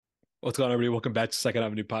What's going on, everybody? Welcome back to Second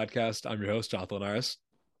Avenue Podcast. I'm your host, Jonathan Linares.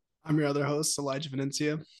 I'm your other host, Elijah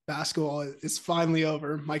Venencia. Basketball is finally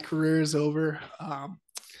over. My career is over.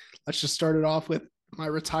 Let's just start it off with my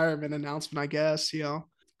retirement announcement, I guess.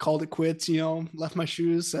 Called it quits, left my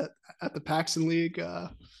shoes at the Paxton League,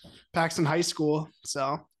 Paxton High School.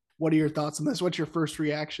 So, what are your thoughts on this? What's your first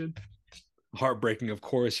reaction? Heartbreaking, of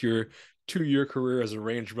course. Your 2-year career as a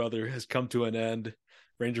Range brother has come to an end.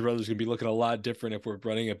 Ranger Brothers going to be looking a lot different if we're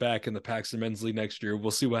running it back in the Paxton Men's League next year.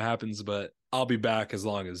 We'll see what happens, but I'll be back as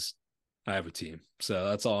long as I have a team. So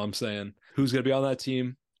that's all I'm saying. Who's going to be on that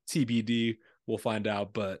team? TBD. We'll find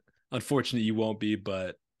out, but unfortunately you won't be,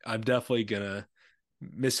 but I'm definitely going to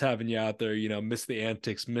miss having you out there, miss the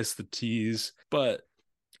antics, miss the tease, but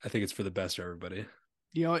I think it's for the best for everybody.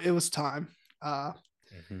 It was time.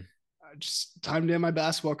 Mm-hmm. Just time to end my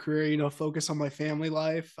basketball career, focus on my family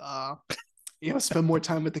life, spend more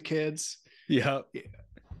time with the kids. Yeah.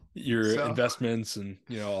 Your So, investments and,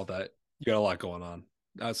 all that. You got a lot going on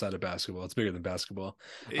outside of basketball. It's bigger than basketball.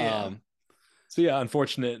 yeah. So yeah,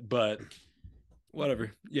 unfortunate, but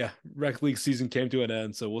whatever. Yeah, rec league season came to an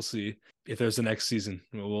end, so we'll see if there's a next season.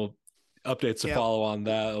 We'll updates to follow on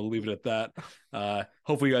that. I'll leave it at that.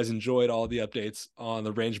 Hopefully you guys enjoyed all the updates on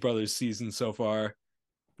the Range Brothers season so far,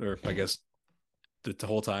 or I guess the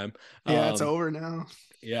whole time. Yeah, it's over now.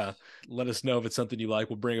 Yeah, let us know if it's something you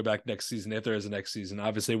like. We'll bring it back next season if there is a next season.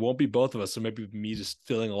 Obviously, it won't be both of us, so maybe me just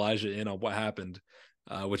filling Elijah in on what happened,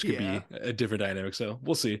 which could be a different dynamic. So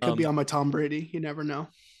we'll see. Could be on my Tom Brady. You never know.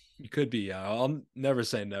 You could be. I'll never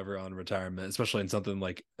say never on retirement, especially in something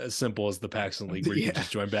like as simple as the Paxton League, where you can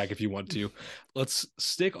just join back if you want to. Let's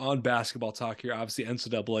stick on basketball talk here. Obviously,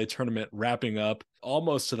 NCAA tournament wrapping up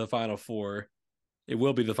almost to the Final Four. It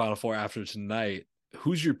will be the Final Four after tonight.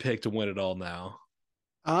 Who's your pick to win it all now?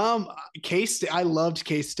 K-State. I loved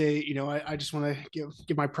K-State. I just want to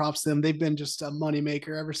give my props to them. They've been just a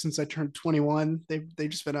moneymaker ever since I turned 21. They've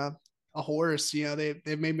just been a horse.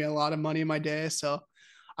 They've made me a lot of money in my day. So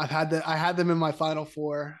I had them in my Final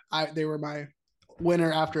Four. They were my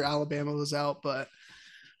winner after Alabama was out, but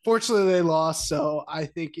fortunately they lost. So I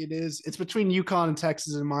think it's between UConn and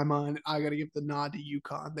Texas in my mind. I got to give the nod to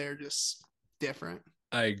UConn. They're just different.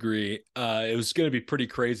 I agree. It was going to be pretty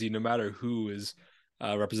crazy no matter who is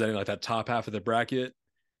representing like that top half of the bracket.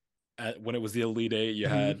 When it was the Elite Eight, you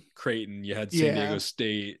had Creighton, you had San Diego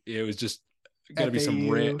State. It was just going to be some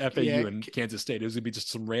FAU and Kansas State. It was going to be just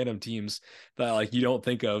some random teams that like you don't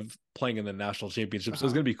think of playing in the national championship. So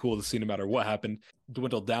it's going to be cool to see no matter what happened.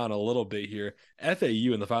 Dwindle down a little bit here.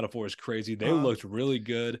 FAU in the Final Four is crazy. They looked really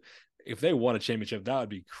good. If they won a championship, that would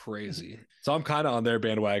be crazy. So I'm kind of on their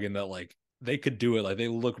bandwagon that like they could do it. Like they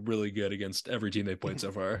look really good against every team they played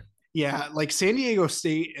so far. Yeah, like San Diego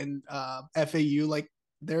State and FAU, like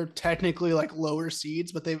they're technically like lower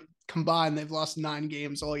seeds, but they've combined, they've lost 9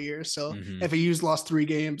 games all year. So FAU's lost 3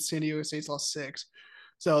 games, San Diego State's lost 6.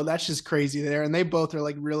 So that's just crazy there. And they both are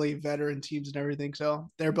like really veteran teams and everything. So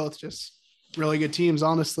they're both just really good teams,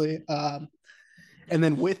 honestly. And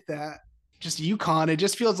then with that, just UConn, it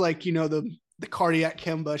just feels like, the cardiac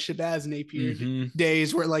Kemba, Shabazz Napier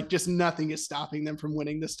days where like just nothing is stopping them from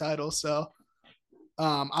winning this title. So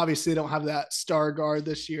obviously, they don't have that star guard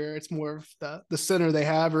this year. It's more of the center they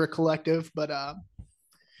have or a collective, but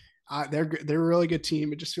they're a really good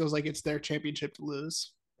team. It just feels like it's their championship to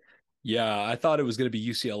lose. Yeah, I thought it was going to be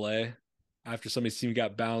UCLA. After somebody's team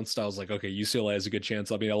got bounced, I was like, okay, UCLA has a good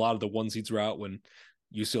chance. I mean, a lot of the one seeds were out when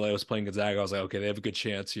UCLA was playing Gonzaga. I was like, okay, they have a good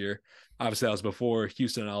chance here. Obviously, that was before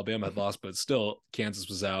Houston and Alabama had lost, but still, Kansas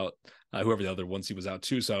was out. Whoever the other one seed was out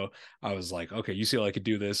too. So I was like, okay, UCLA could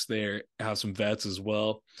do this. They have some vets as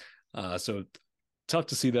well. So tough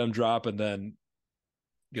to see them drop. And then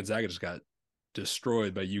Gonzaga just got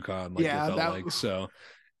destroyed by UConn. So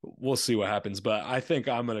we'll see what happens. But I think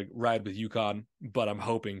I'm going to ride with UConn, but I'm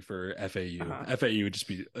hoping for FAU. FAU would just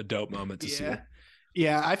be a dope moment to see.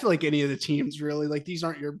 Yeah, I feel like any of the teams really, like these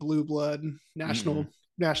aren't your blue blood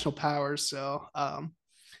national powers. So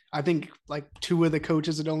I think like 2 of the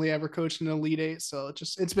coaches had only ever coached an Elite Eight. So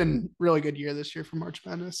it's been really good year this year for March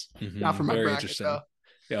Madness. Not for my Very bracket though.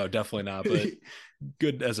 Yeah, definitely not, but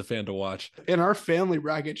good as a fan to watch. In our family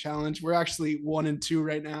bracket challenge, we're actually 1-2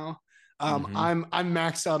 right now. I'm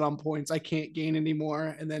maxed out on points. I can't gain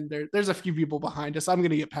anymore. And then there's a few people behind us. I'm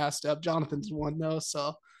gonna get passed up. Jonathan's won though,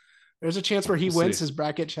 so there's a chance where he wins his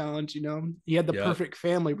bracket challenge. He had the perfect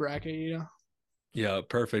family bracket. Yeah,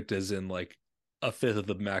 perfect as in like a fifth of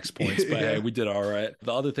the max points. But hey, we did all right.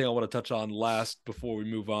 The other thing I want to touch on last before we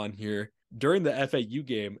move on here, during the FAU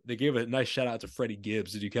game, they gave a nice shout out to Freddie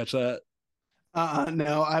Gibbs. Did you catch that?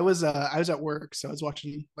 No, I was at work, so I was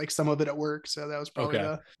watching like some of it at work. So that was probably Okay.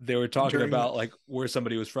 the They were talking during about that. like where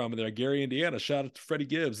somebody was from, and they're like, Gary, Indiana, shout out to Freddie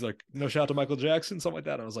Gibbs. Like, no shout out to Michael Jackson, something like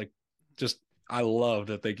that. And I was like, just, I love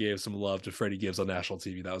that they gave some love to Freddie Gibbs on national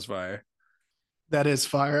TV. That was fire. That is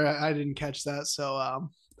fire. I didn't catch that, so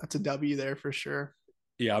that's a W there for sure.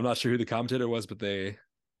 Yeah, I'm not sure who the commentator was, but they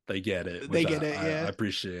get it, They which get it, I yeah.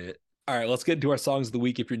 appreciate. All right, let's get into our songs of the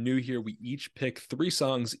week. If you're new here, we each pick 3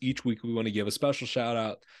 songs each week. We want to give a special shout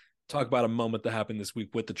out, talk about a moment that happened this week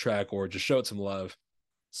with the track, or just show it some love.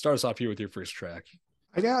 Start us off here with your first track.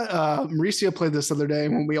 I got Mauricio played this other day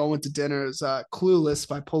when we all went to dinner. It's Clueless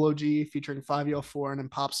by Polo G featuring 504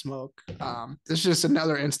 and Pop Smoke. This is just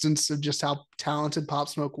another instance of just how talented Pop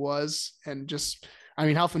Smoke was and just, I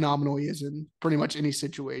mean, how phenomenal he is in pretty much any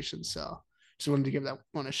situation. So just wanted to give that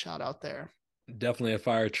one a shout out there. Definitely a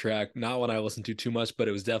fire track. Not one I listened to too much, but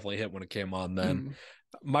it was definitely a hit when it came on then.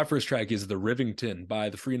 My first track is The Rivington by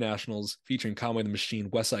the Free Nationals, featuring Conway the Machine,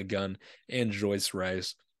 Westside Gunn, and Joyce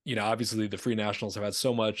Rice. You know, obviously the Free Nationals have had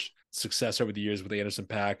so much success over the years with the Anderson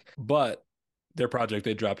 .Paak, but their project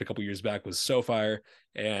they dropped a couple years back was so fire.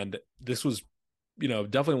 And this was, you know,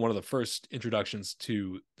 definitely one of the first introductions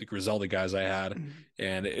to the Griselda guys I had.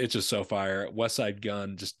 And it's just so fire. Westside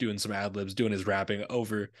Gunn just doing some ad libs, doing his rapping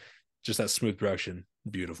over just that smooth production.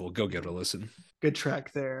 Beautiful. Go give it a listen. Good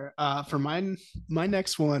track there. For mine, my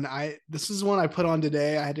next one, this is one I put on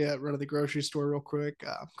today. I had to run to the grocery store real quick,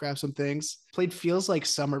 grab some things. Played "Feels Like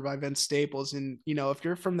Summer" by Vince Staples, and you know if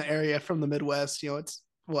you're from the area, from the Midwest, you know it's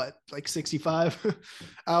what like 65.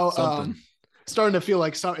 Out, Something. starting to feel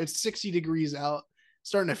like summer. It's 60 degrees out.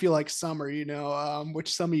 Starting to feel like summer, you know,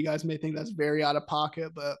 which some of you guys may think that's very out of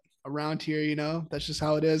pocket, but around here, you know, that's just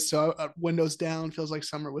how it is. So windows down, feels like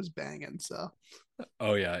summer was banging. So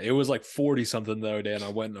Oh yeah, it was like 40 something the other day, and I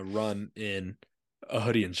went on a run in a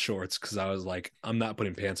hoodie and shorts because I was like, I'm not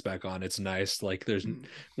putting pants back on. It's nice. Like there's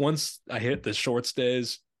once I hit the shorts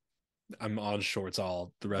days, I'm on shorts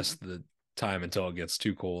all the rest of the time until it gets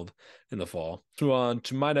too cold in the fall. Move on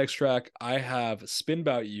to my next track. I have "Spin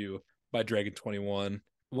About You" by Dragon 21.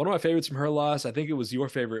 One of my favorites from her last. I think it was your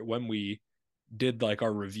favorite when we did like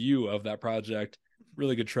our review of that project.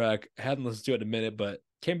 Really good track. I hadn't listened to it in a minute, but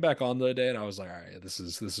came back on the other day and I was like, all right, this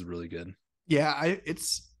is really good. yeah,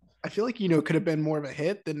 I feel like you know it could have been more of a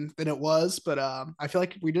hit than it was, but I feel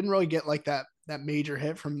like we didn't really get like that major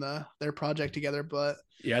hit from their project together. But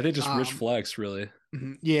Yeah, I think just Rich um, Flex really.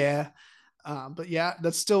 yeah, but yeah,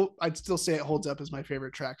 that's still I'd still say it holds up as my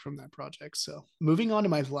favorite track from that project. So moving on to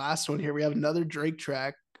my last one here, we have another Drake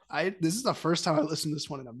track. This is the first time I listened to this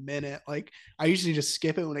one in a minute. Like I usually just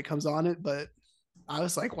skip it when it comes on it, but I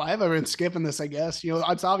was like, why have I been skipping this? I guess you know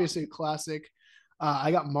it's obviously a classic.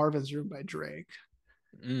 I got Marvin's Room by Drake.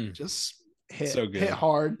 Just So good. hit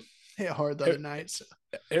hard the other It, night. So.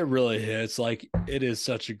 it really hits. Like it is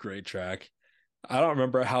such a great track. I don't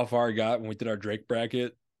remember how far I got when we did our Drake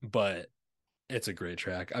bracket, but it's a great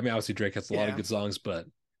track. I mean, obviously Drake has a lot of Yeah, good songs, but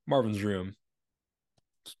Marvin's Room,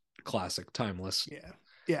 classic, timeless. yeah,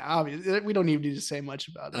 yeah. Obviously, we don't even need to say much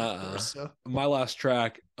about it, of Uh-uh. course. So My last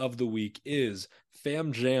track of the week is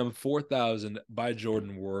Fam Jam 4000 by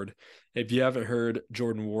Jordan Ward. If you haven't heard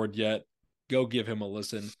Jordan Ward yet, go give him a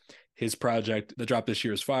listen. His project that dropped this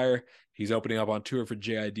year is fire. He's opening up on tour for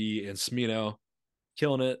JID and Smino,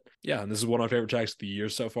 killing it. Yeah, and this is one of my favorite tracks of the year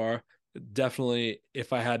so far. Definitely,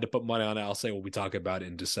 if I had to put money on it, I'll say we'll be talking about it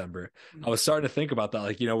in December. I was starting to think about that.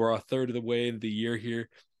 Like, you know, we're a third of the way into the year here.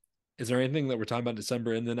 Is there anything that we're talking about in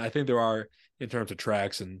December? And then I think there are in terms of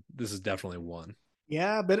tracks, and this is definitely one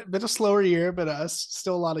yeah, bit a slower year, but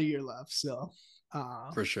still a lot of year left. So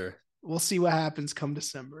uh, for sure. we'll see what happens come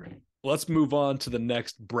December. Let's move on to the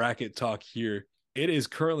next bracket talk here. It is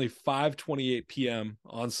currently 5:28 p.m.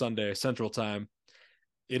 on Sunday Central Time.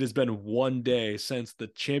 It has been one day since the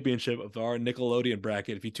championship of our Nickelodeon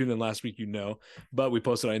bracket. If you tuned in last week, you know, but we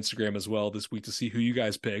posted on Instagram as well this week to see who you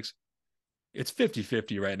guys picked. It's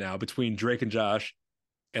 50-50 right now between Drake and Josh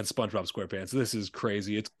and SpongeBob SquarePants. This is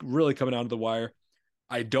crazy. It's really coming down to the wire.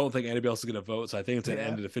 I don't think anybody else is going to vote. So I think it's an Yeah,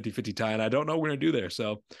 end of the 50-50 tie. And I don't know what we're going to do there.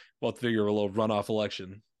 So we'll have to figure a little runoff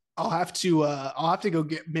election. I'll have to go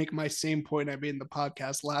make my same point I made in the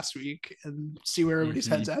podcast last week and see where everybody's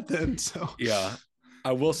Mm-hmm. heads at then. So Yeah.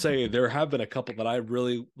 I will say there have been a couple that I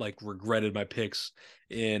really like regretted my picks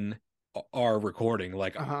in our recording.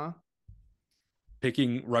 Like uh-huh.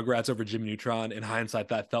 picking Rugrats over Jimmy Neutron. In hindsight,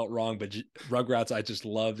 that felt wrong, but Rugrats I just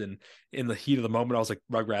loved, and in the heat of the moment, I was like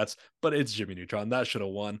Rugrats, but it's Jimmy Neutron. That should have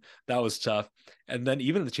won. That was tough. And then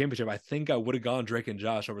even in the championship, I think I would have gone Drake and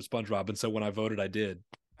Josh over SpongeBob, and so when I voted, I did.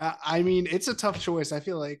 I mean, it's a tough choice. I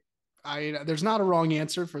feel like There's not a wrong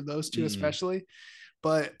answer for those two, especially.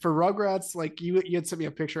 But for Rugrats, like you had sent me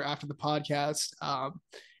a picture after the podcast, and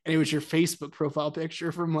it was your Facebook profile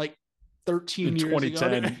picture from like 13 in years ago.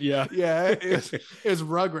 2010. Yeah. Yeah, it was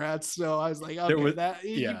Rugrats. So I was like, okay,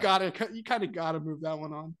 you kind of gotta move that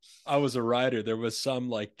one on. I was a writer. There was some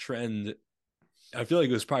like trend. I feel like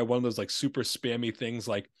it was probably one of those like super spammy things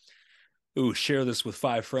like, ooh, share this with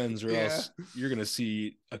 5 friends or else you're going to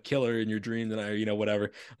see a killer in your dream. And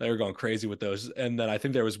whatever. They were going crazy with those. And then I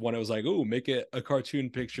think there was one, it was like, ooh, make it a cartoon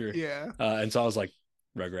picture. Yeah. And so I was like,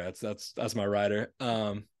 Rugrats, that's my writer.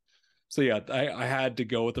 So yeah, I had to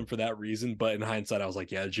go with him for that reason. But in hindsight, I was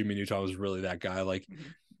like, yeah, Jimmy Neutron was really that guy. Like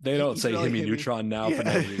they don't say really Himmy Neutron now for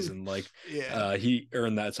no reason. Like he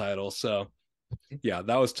earned that title. So yeah,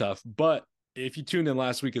 that was tough. But if you tuned in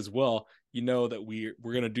last week as well, you know that we're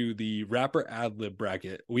going to do the rapper ad-lib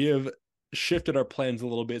bracket. We have shifted our plans a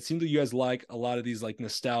little bit. It seems that you guys like a lot of these like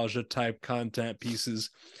nostalgia type content pieces.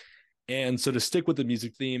 And so to stick with the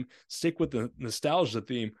music theme, stick with the nostalgia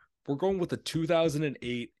theme, we're going with the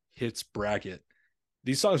 2008 hits bracket.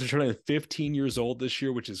 These songs are turning 15 years old this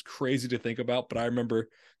year, which is crazy to think about. But I remember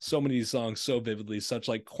so many of these songs so vividly, such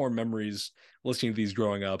like core memories listening to these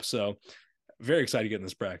growing up. So very excited to get in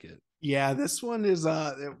this bracket. Yeah, this one is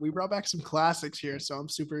we brought back some classics here, so I'm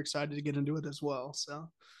super excited to get into it as well. So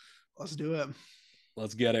let's do it.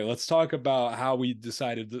 Let's get it. Let's talk about how we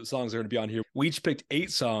decided the songs are going to be on here. We each picked 8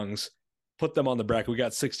 songs, put them on the bracket. We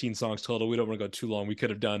got 16 songs total. We don't want to go too long. We could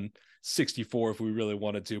have done 64 if we really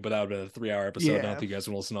wanted to, but that would have been a 3-hour episode. I don't think you guys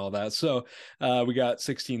want to listen to all that. So we got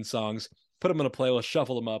 16 songs. Put them in a playlist,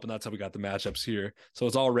 shuffle them up, and that's how we got the matchups here. So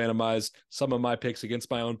it's all randomized. Some of my picks against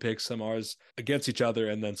my own picks, some ours against each other,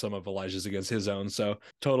 and then some of Elijah's against his own. So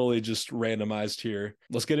totally just randomized here.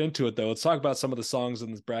 Let's get into it, though. Let's talk about some of the songs in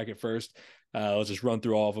this bracket first. Let's just run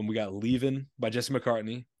through all of them. We got Leavin' by Jesse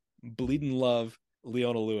McCartney, Bleeding Love,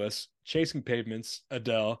 Leona Lewis, Chasing Pavements,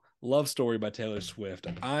 Adele, Love Story by Taylor Swift,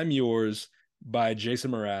 I'm Yours by Jason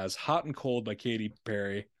Mraz, Hot and Cold by Katy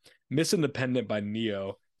Perry, Miss Independent by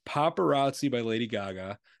Neo, Paparazzi by Lady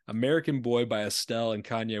Gaga, American Boy by Estelle and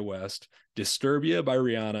Kanye West, Disturbia by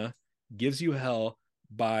Rihanna, Gives You Hell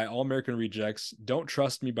by All American Rejects, Don't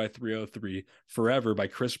Trust Me by 303, Forever by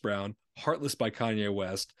Chris Brown, Heartless by Kanye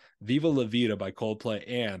West, Viva La Vida by Coldplay,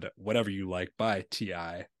 and Whatever You Like by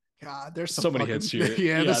T.I. God, there's so many hits here.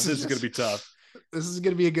 Yeah, this is going to be tough. This is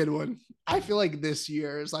going to be a good one. I feel like this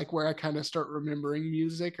year is like where I kind of start remembering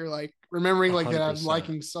music or like remembering like 100%. That I'm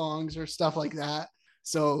liking songs or stuff like that.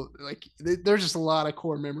 So like there's just a lot of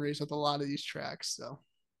core memories with a lot of these tracks. So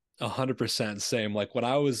 100% same. Like when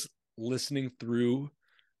I was listening through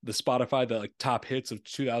the Spotify, the like top hits of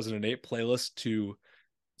 2008 playlist to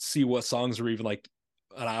see what songs were even like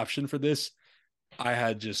an option for this, I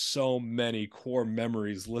had just so many core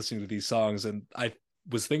memories listening to these songs. And I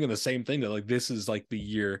was thinking the same thing, that like this is like the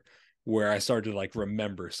year where I started to like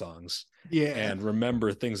remember songs and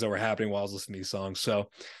remember things that were happening while I was listening to these songs. So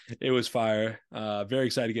it was fire. Very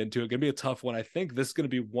excited to get into it. Gonna be a tough one. I think this is going to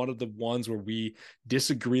be one of the ones where we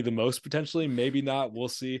disagree the most potentially, maybe not, we'll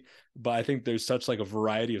see. But I think there's such like a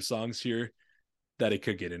variety of songs here that it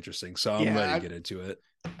could get interesting. So I'm ready to get into it.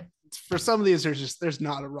 For some of these, there's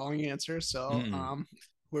not a wrong answer. So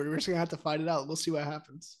we're just gonna have to fight it out. We'll see what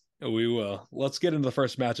happens. We will. Let's get into the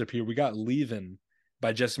first matchup here. We got Leavin'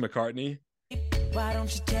 by Jesse McCartney. Why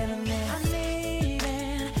don't you tell him that I'm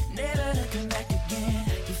leaving, never to come back again.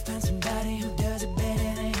 You find somebody who does it better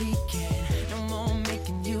than he can. No more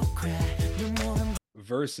making you cry. No more.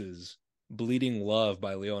 Versus Bleeding Love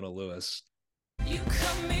by Leona Lewis. You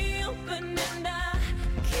cut me open and I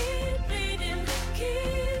keep bleeding,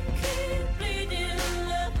 keep bleeding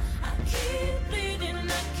love. I keep bleeding,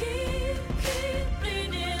 keep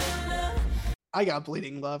bleeding love. I got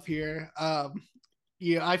Bleeding Love here.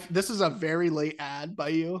 This is a very late ad by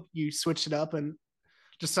you. You switched it up and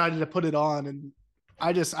decided to put it on, and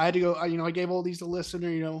I had to go. I gave all these a listener,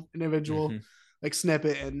 individual like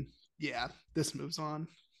snippet, and yeah, this moves on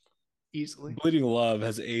easily. Bleeding Love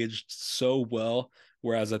has aged so well,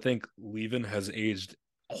 whereas I think Leavin' has aged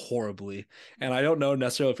horribly. And I don't know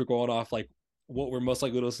necessarily if you're going off like what we're most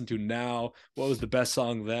likely to listen to now, what was the best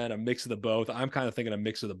song then, a mix of the both. I'm kind of thinking a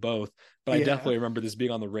mix of the both, but I definitely remember this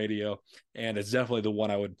being on the radio, and it's definitely the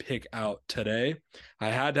one I would pick out today. I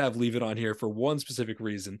had to have Leave It on here for one specific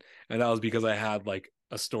reason, and that was because I had like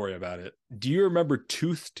a story about it. Do you remember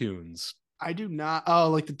Tooth Tunes? I do not. Oh,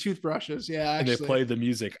 like the toothbrushes. Yeah. Actually. And they played the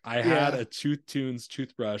music. I had a Tooth Tunes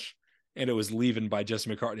toothbrush, and it was Leavin' by Jesse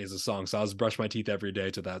McCartney as a song. So I was brushing my teeth every day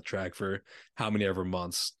to that track for how many ever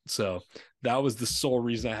months. So that was the sole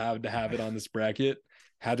reason I had to have it on this bracket.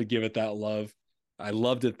 Had to give it that love. I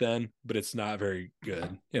loved it then, but it's not very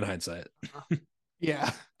good in hindsight.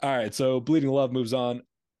 Yeah. All right, so Bleeding Love moves on.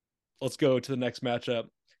 Let's go to the next matchup.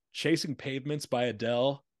 Chasing Pavements by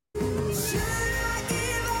Adele.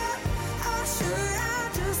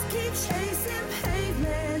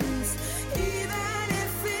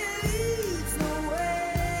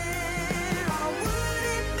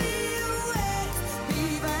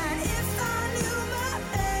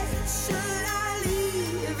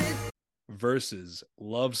 Versus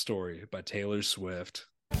Love Story by Taylor Swift.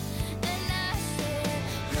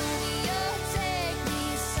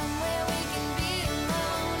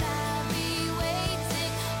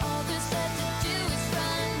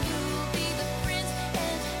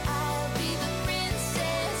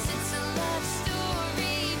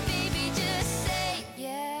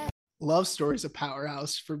 Love Story is a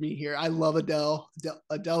powerhouse for me here. I love Adele.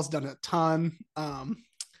 Adele's done a ton.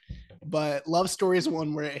 But Love Story is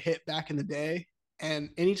one where it hit back in the day. And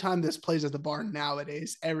anytime this plays at the bar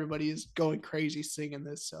nowadays, everybody is going crazy singing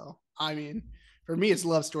this. So, I mean, for me, it's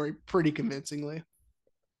Love Story pretty convincingly.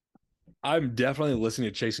 I'm definitely listening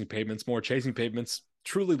to Chasing Pavements more. Chasing Pavements,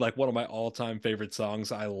 truly like one of my all-time favorite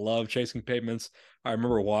songs. I love Chasing Pavements. I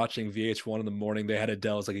remember watching VH1 in the morning. They had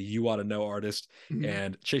Adele as like a You Oughta Know artist,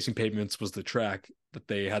 and Chasing Pavements was the track that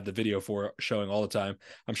they had the video for showing all the time.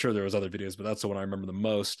 I'm sure there was other videos, but that's the one I remember the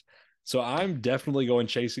most. So I'm definitely going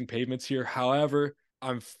Chasing Pavements here. However,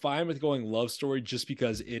 I'm fine with going Love Story just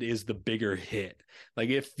because it is the bigger hit. Like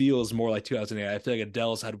it feels more like 2008. I feel like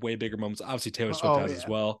Adele's had way bigger moments. Obviously Taylor Swift has as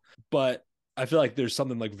well, but I feel like there's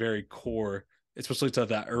something like very core, especially to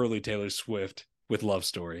that early Taylor Swift with Love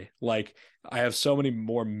Story. Like I have so many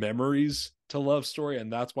more memories to Love Story,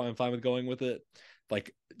 and that's why I'm fine with going with it.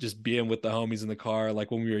 Like just being with the homies in the car, like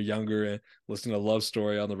when we were younger and listening to Love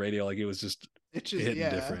Story on the radio, like it's just hitting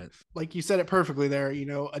different. Like you said it perfectly there. You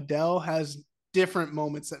know, Adele has different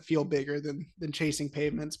moments that feel bigger than Chasing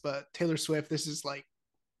Pavements, but Taylor Swift, this is like,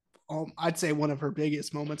 I'd say one of her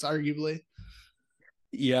biggest moments, arguably.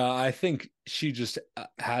 Yeah, I think she just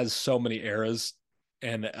has so many eras,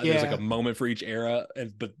 and there's like a moment for each era.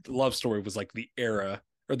 But Love Story was like the era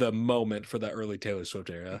or the moment for that early Taylor Swift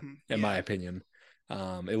era, in my opinion,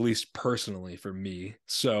 at least personally for me.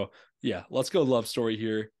 So yeah, let's go Love Story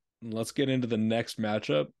here. Let's get into the next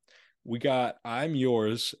matchup. We got I'm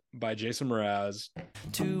Yours by Jason Mraz.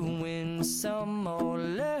 To win some or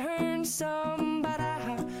learn some, but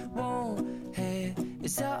I won't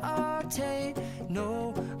hesitate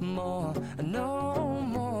no more, no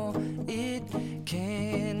more. It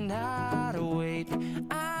cannot wait.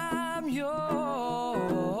 I'm yours.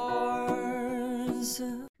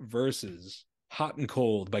 Versus Hot and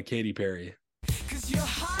Cold by Katy Perry. 'Cause you're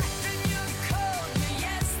hot.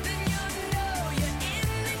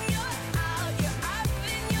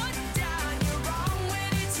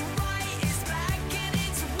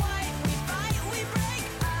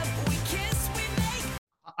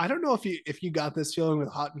 I don't know if you got this feeling with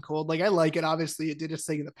Hot and Cold. Like I like it. Obviously, it did its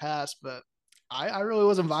thing in the past, but I really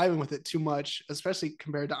wasn't vibing with it too much, especially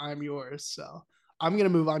compared to I'm Yours. So I'm gonna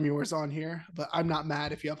move I'm Yours on here, but I'm not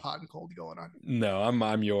mad if you have Hot and Cold going on. No,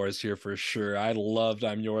 I'm Yours here for sure. I loved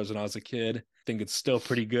I'm Yours when I was a kid. I think it's still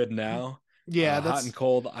pretty good now. Yeah, Hot and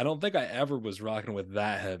Cold. I don't think I ever was rocking with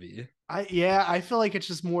that heavy. I feel like it's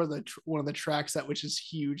just more one of the tracks that which is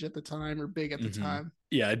huge at the time or big at the time.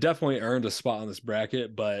 Yeah, it definitely earned a spot on this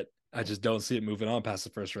bracket, but I just don't see it moving on past the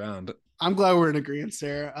first round. I'm glad we're in agreement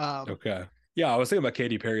there. Okay. Yeah, I was thinking about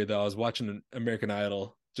Katy Perry though. I was watching American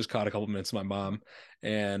Idol, just caught a couple minutes of my mom,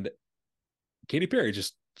 and Katy Perry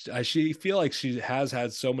she feel like she has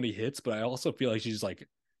had so many hits, but I also feel like she's like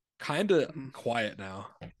kind of quiet now.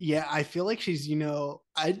 Yeah, I feel like she's,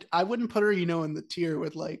 I wouldn't put her, in the tier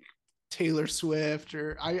with like Taylor Swift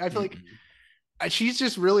or I feel like she's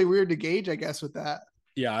just really weird to gauge, I guess, with that.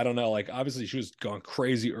 Yeah, I don't know. Like, obviously, she was going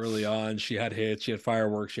crazy early on. She had hits, she had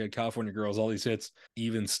Fireworks, she had California Girls, all these hits.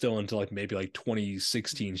 Even still until like maybe like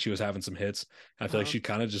 2016, she was having some hits. I feel like she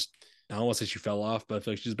kind of just, I don't want to say she fell off, but I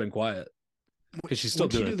feel like she's been quiet because she's still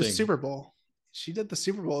doing her thing. Super Bowl. She did the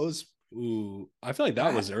Super Bowl. It was, I feel like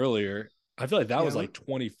that was earlier. I feel like that was like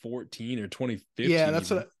 2014 or 2015. Yeah, that's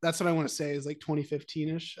what I want to say is like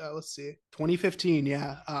 2015-ish. Let's see. 2015,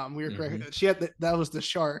 yeah. We were correct. She had that was the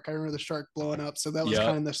shark. I remember the shark blowing up. So that was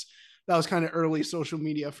kind of early social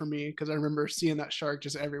media for me because I remember seeing that shark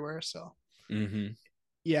just everywhere. So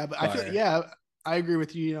yeah, but I agree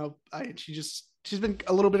with you. She's been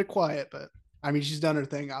a little bit quiet, but I mean she's done her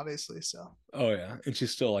thing, obviously. So and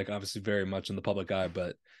she's still like obviously very much in the public eye,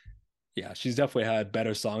 but yeah, she's definitely had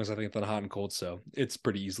better songs, I think, than Hot and Cold. So it's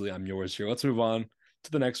pretty easily I'm Yours here. Let's move on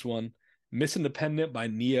to the next one. Miss Independent by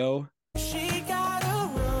Neo. She got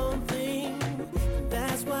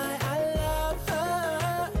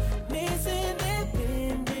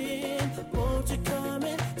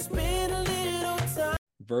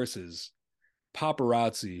versus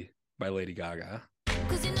Paparazzi by Lady Gaga.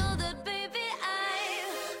 'Cause you know that, baby,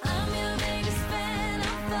 I'm your biggest fan.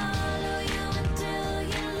 I'll follow you until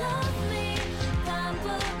you love me.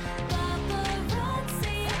 Paparazzi.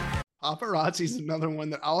 Paparazzi is another one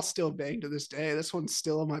that I'll still bang to this day. This one's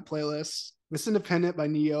still on my playlist. Miss Independent by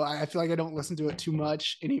Neo. I feel like I don't listen to it too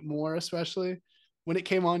much anymore, especially when it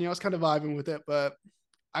came on. I was kind of vibing with it, but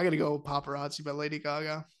I got to go with Paparazzi by Lady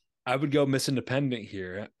Gaga. I would go Miss Independent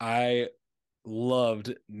here. I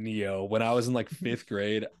loved Neo. When I was in like 5th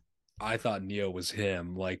grade, I thought Neo was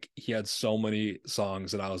him. Like, he had so many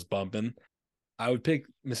songs that I was bumping. I would pick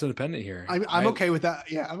Miss Independent here. I'm okay with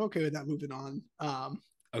that. Yeah, I'm okay with that moving on.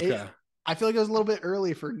 Okay. I feel like it was a little bit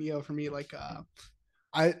early for Neo for me. Like,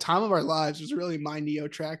 Time of Our Lives was really my Neo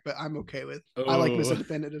track, but I'm okay with. I like Miss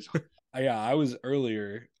Independent as well. Yeah, I was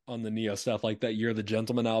earlier on the Neo stuff, like that You're the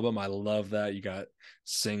Gentleman album. I love that. You got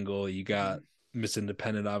Single, you got Miss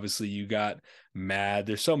Independent, obviously, you got Mad.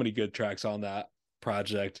 There's so many good tracks on that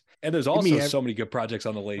project. And there's also so many good projects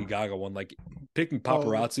on the Lady Gaga one. Like picking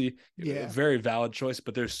Paparazzi, very valid choice,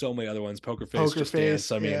 but there's so many other ones. Poker Face, Just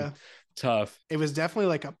Dance. I mean, tough. It was definitely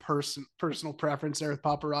like a personal preference there with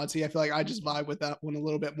Paparazzi. I feel like I just vibe with that one a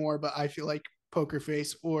little bit more, but I feel like Poker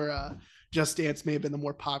Face or Just Dance may have been the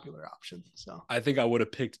more popular option. So I think I would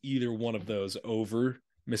have picked either one of those over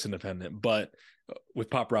Miss Independent, but with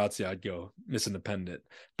Paparazzi, I'd go Miss Independent.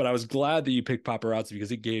 But I was glad that you picked Paparazzi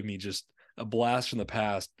because it gave me just a blast from the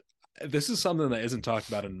past. This is something that isn't talked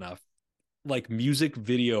about enough, like music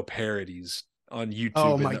video parodies on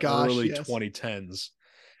YouTube in the early 2010s.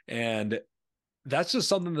 And that's just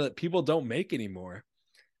something that people don't make anymore.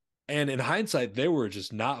 And in hindsight, they were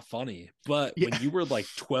just not funny. But when you were like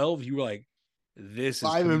 12, you were like, this is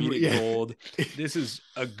comedic gold. This is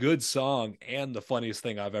a good song and the funniest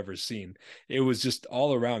thing I've ever seen. It was just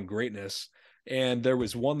all around greatness. And there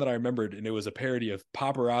was one that I remembered, and it was a parody of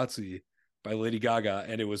Paparazzi by Lady Gaga,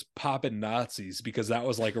 and it was Poppin' Nazis, because that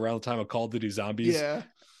was like around the time of Call of Duty Zombies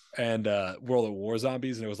and World at War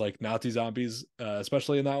Zombies, and it was like Nazi zombies,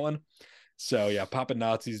 especially in that one. So yeah, Poppin'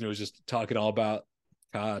 Nazis, and it was just talking all about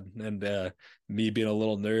God, and me being a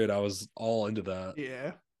little nerd, I was all into that.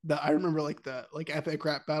 Yeah. I remember like the epic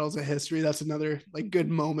rap battles of history. That's another like good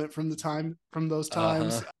moment from those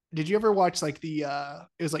times. Did you ever watch like the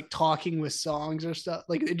it was like Talking with Songs or stuff?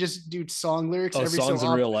 Like it just do song lyrics every songs so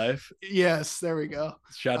in often. Real Life. Yes, there we go.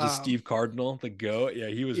 Shout out to Steve Cardinal, the GOAT. Yeah,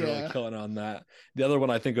 he was really killing on that. The other one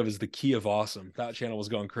I think of is the Key of Awesome. That channel was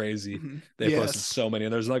going crazy. They posted so many,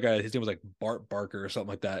 and there's another guy, his name was like Bart Barker or something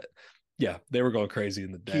like that. Yeah, they were going crazy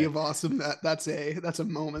in the day. Key of Awesome. That's a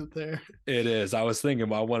moment there. It is. I was thinking,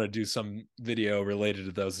 well, I want to do some video related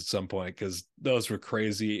to those at some point, because those were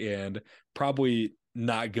crazy and probably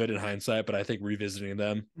not good in hindsight, but I think revisiting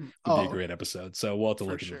them would be a great episode. So we'll have to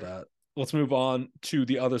look into that. Let's move on to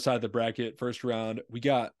the other side of the bracket. First round, we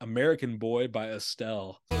got American Boy by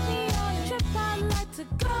Estelle.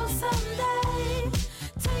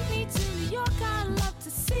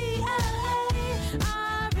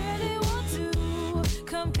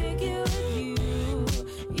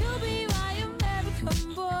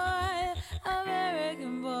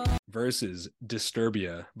 Versus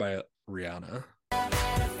Disturbia by Rihanna.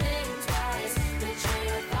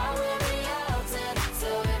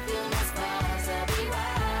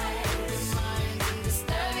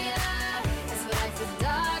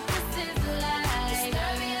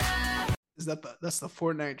 That's the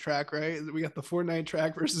Fortnite track, right? We got the Fortnite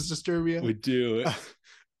track versus Disturbia. We do.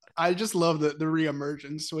 I just love the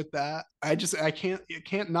reemergence with that. I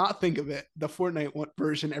can't not think of it. The Fortnite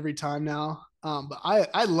version every time now. But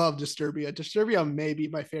I love Disturbia. Disturbia may be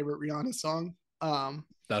my favorite Rihanna song.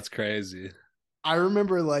 That's crazy. I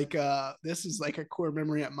remember like this is like a core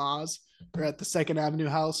memory at Maz or at the Second Avenue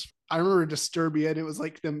house. I remember Disturbia, and it was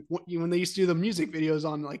like them when they used to do the music videos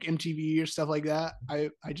on like MTV or stuff like that. I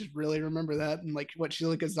just really remember that, and like what, she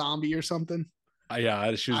like a zombie or something.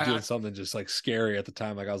 Yeah, she was doing something just like scary at the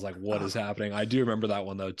time. Like I was like, what is happening? I do remember that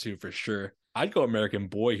one though too, for sure. I'd go American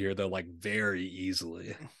Boy here though, like very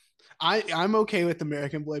easily. I'm okay with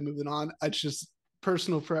American Boy moving on. It's just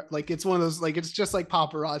personal, like it's one of those, like it's just like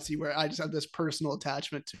Paparazzi where I just have this personal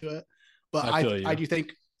attachment to it. But I do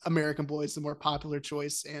think American Boy is the more popular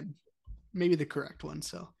choice and maybe the correct one.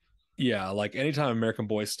 So yeah, like anytime American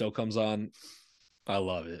Boy still comes on, I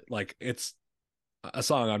love it. Like it's a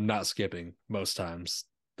song I'm not skipping most times.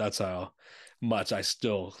 That's how much I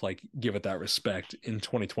still like give it that respect in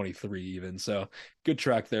 2023 even. So good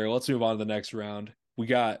track there. Let's move on to the next round. We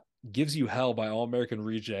got Gives You Hell by All American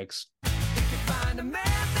Rejects. If you find a man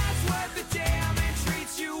that's worth the damn and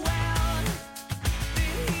treats you well,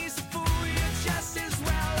 then he's a fool, you're just as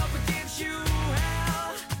well.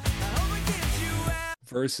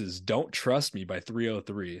 versus Don't Trust Me by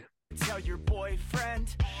 303. Tell your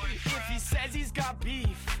boyfriend if he says he's got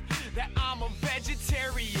beef that I'm a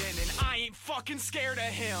vegetarian and I ain't fucking scared of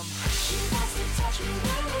him. She wants to touch me,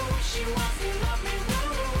 woo. She wants to love me,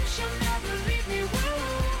 woo. She'll never leave me, woo.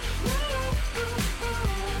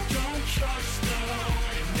 Don't trust her,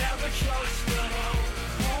 never trust her.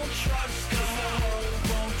 Won't trust her,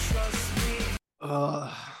 won't trust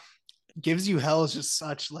me. Gives You Hell is just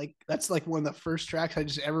such like, that's like one of the first tracks I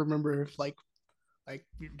just ever remember, like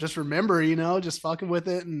just remember, just fucking with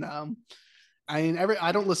it. And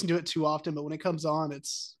I don't listen to it too often, but when it comes on,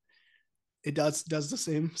 it does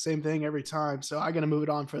the same thing every time. So I gotta move it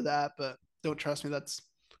on for that. But Don't Trust Me, it's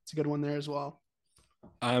a good one there as well.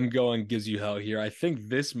 I'm going Gives You Hell here. I think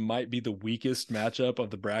this might be the weakest matchup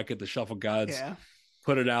of the bracket. The Shuffle Gods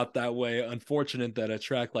put it out that way. Unfortunate that a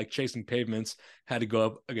track like Chasing Pavements had to go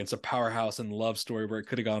up against a powerhouse and Love Story, where it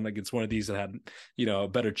could have gone against one of these that had, a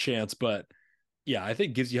better chance. But yeah, I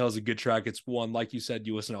think Gives You Hell is a good track. It's one, like you said,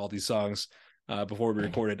 you listen to all these songs before we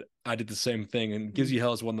recorded. I did the same thing, and Gives You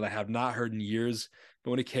Hell is one that I have not heard in years. But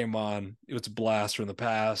when it came on, it was a blast from the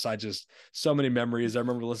past. So many memories. I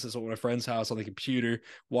remember listening to it at my friend's house on the computer,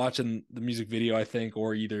 watching the music video, I think,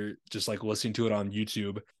 or either just like listening to it on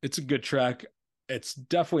YouTube. It's a good track. It's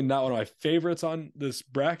definitely not one of my favorites on this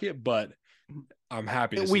bracket, but I'm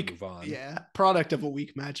happy to move on. Yeah, product of a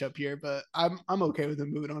weak matchup here, but I'm okay with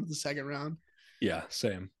him moving on to the second round. Yeah,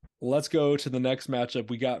 same. Let's go to the next matchup.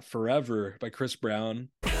 We got Forever by Chris Brown.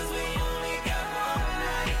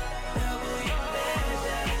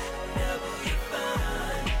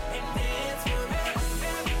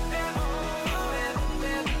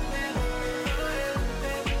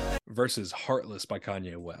 Versus Heartless by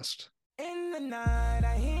Kanye West. In the night,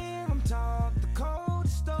 I hear him talk, the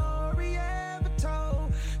coldest story ever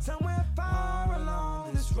told. Somewhere far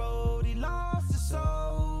along this road, he lost his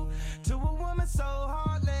soul to a woman so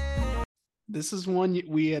heartless. This is one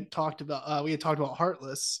we had talked about. We had talked about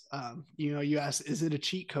Heartless. You asked, is it a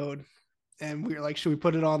cheat code? And we were like, should we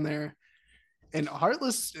put it on there? And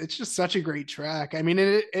Heartless, it's just such a great track. I mean,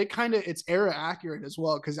 it's era accurate as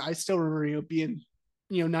well, because I still remember being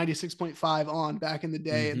 96.5 on back in the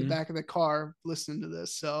day in the back of the car listening to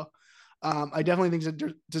this. So I definitely think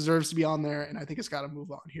it deserves to be on there, and I think it's got to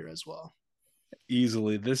move on here as well.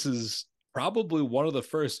 Easily. This is probably one of the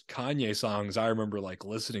first Kanye songs I remember like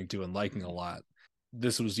listening to and liking a lot.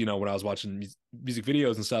 This was, when I was watching music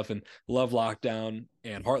videos and stuff, and Love Lockdown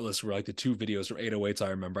and Heartless were like the two videos from 808s I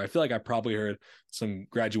remember. I feel like I probably heard some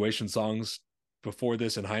graduation songs before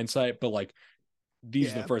this in hindsight, but like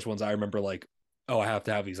these are the first ones I remember like, oh, I have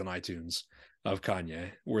to have these on iTunes of Kanye,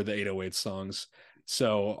 were the 808 songs.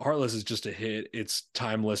 So Heartless is just a hit. It's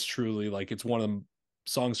timeless, truly. Like, it's one of the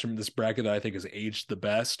songs from this bracket that I think has aged the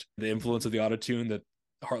best. The influence of the autotune that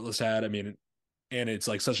Heartless had, I mean, and it's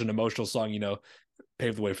like such an emotional song,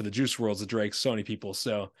 paved the way for the Juice WRLDs, the Drake, so many people.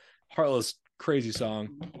 So Heartless, crazy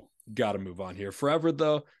song. Got to move on here. Forever,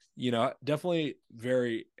 though, definitely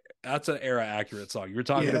that's an era accurate song. You were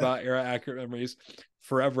talking about era accurate memories.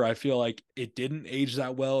 Forever, I feel like it didn't age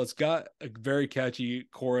that well. It's got a very catchy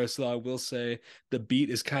chorus, though. I will say the beat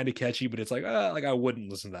is kind of catchy, but it's like I wouldn't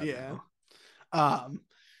listen to that. Yeah. Now.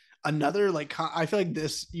 Another I feel like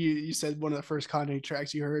this. You said one of the first Kanye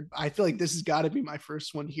tracks you heard. I feel like this has got to be my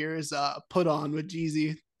first one here. Is Put On with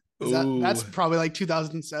Jeezy. That's probably like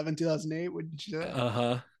 2007, 2008. Wouldn't you say?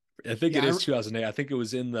 I think it is 2008. I think it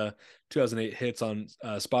was in the 2008 hits on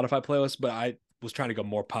Spotify playlist, but I was trying to go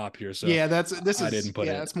more pop here. So yeah, I didn't put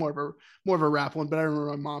it. It's more of a rap one, but I remember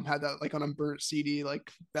my mom had that like on a burnt CD,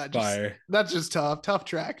 like that. Fire. That's just tough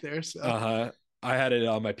track there. So I had it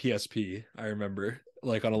on my PSP. I remember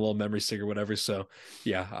like on a little memory stick or whatever. So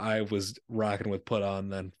yeah, I was rocking with Put On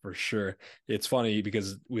then for sure. It's funny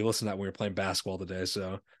because we listened to that when we were playing basketball today.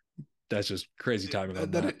 So that's just crazy timing on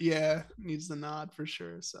that. Yeah, needs the nod for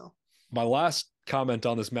sure. So my last comment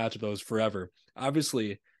on this matchup though is Forever.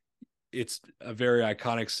 Obviously, it's a very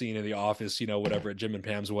iconic scene in The Office, whatever, at Jim and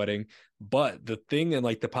Pam's wedding. But the thing in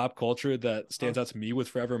like the pop culture that stands out to me with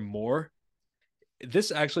Forever more,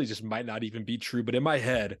 this actually just might not even be true, but in my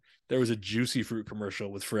head, there was a Juicy Fruit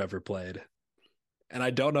commercial with Forever played. And I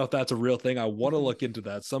don't know if that's a real thing. I want to look into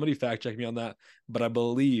that. Somebody fact check me on that, but I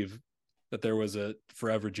believe that there was a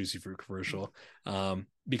Forever Juicy Fruit commercial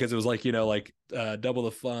because it was like, double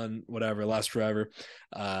the fun, whatever, last forever.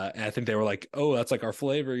 And I think they were like, oh, that's like our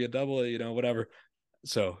flavor. You double it, whatever.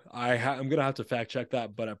 So I'm going to have to fact check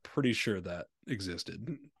that, but I'm pretty sure that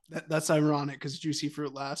existed. That's ironic because Juicy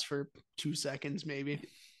Fruit lasts for 2 seconds, maybe.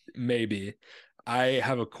 Maybe. I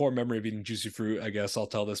have a core memory of eating Juicy Fruit. I guess I'll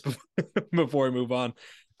tell this before we move on.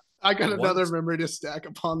 I got another Once- memory to stack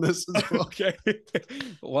upon this as well. Okay.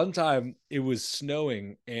 One time it was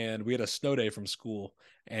snowing and we had a snow day from school,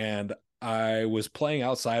 and I was playing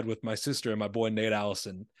outside with my sister and my boy Nate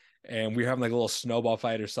Allison, and we were having like a little snowball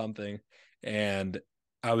fight or something. And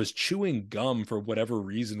I was chewing gum for whatever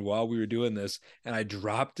reason while we were doing this, and I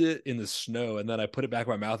dropped it in the snow, and then I put it back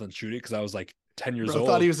in my mouth and chewed it because I was like 10 years Bro, old.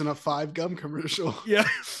 thought he was in a 5 gum commercial. Yeah.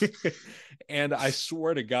 And I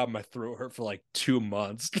swear to God, my throat hurt for like 2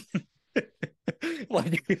 months.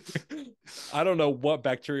 Like, I don't know what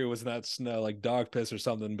bacteria was in that snow, like dog piss or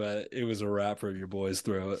something, but it was a wrap for your boy's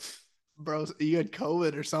throat. Bro, you had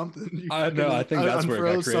COVID or something. You I know. I think that's where it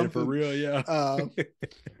got unfroze created for something. real. Yeah.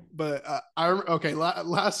 But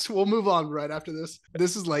last we'll move on right after this.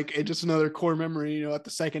 This is like just another core memory, you know, at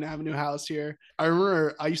the Second Avenue house here. I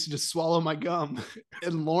remember I used to just swallow my gum,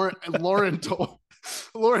 and Lauren told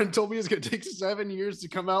me it's gonna take 7 years to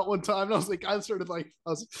come out one time. And I was like, I was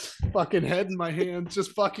fucking head in my hands,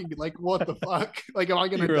 just fucking like, what the fuck? Like, am I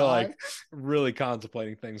gonna You were die? like really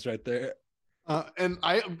contemplating things right there. And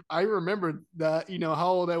I remembered that, you know, how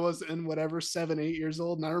old I was and whatever, 7, 8 years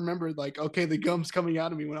old. And I remembered like, okay, the gum's coming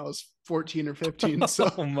out of me when I was 14 or 15. So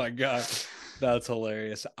Oh my God. That's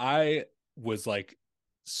hilarious. I was like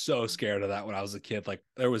so scared of that when I was a kid. Like,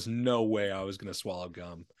 there was no way I was going to swallow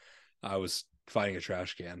gum. I was fighting a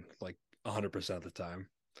trash can like 100% of the time.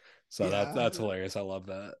 So Yeah. that's hilarious. I love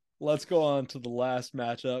that. Let's go on to the last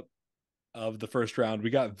matchup of the first round. We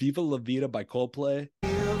got Viva La Vida by Coldplay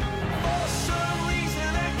For some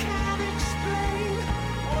reason I can't explain.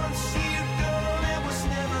 Once you gone, it was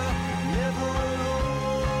never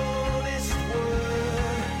alone. This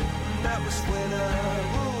word, that was when I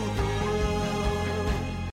ruled the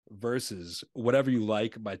world. versus Whatever You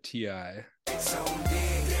Like by T.I. So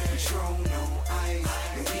big, Patron on ice,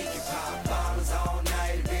 and we can pop bottles all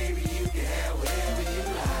night, baby. You can have whatever you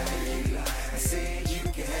like. I said you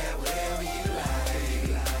can have whatever you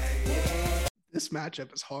like. this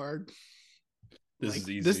matchup is hard. This Like, is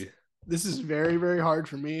easy. This is very, very hard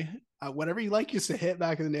for me. Whatever You Like used to hit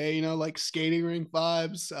back in the day, you know, like skating rink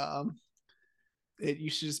vibes. It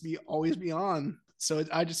used to just always be on. So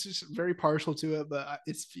I just very partial to it, but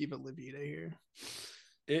it's Viva La Vida here.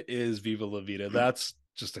 It is Viva La Vida. That's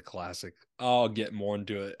just a classic. I'll get more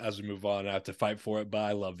into it as we move on. I have to fight for it, but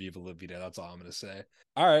I love Viva La Vida. That's all I'm going to say.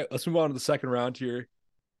 All right, let's move on to the second round here.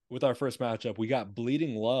 With our first matchup, we got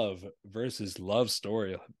Bleeding Love versus Love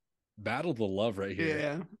Story. Battle the love right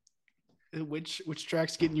here. Yeah. Which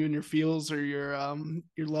track's getting you in your feels or your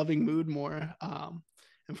loving mood more?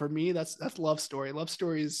 And for me, that's Love Story. Love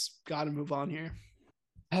Story's got to move on here.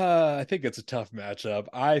 I think it's a tough matchup.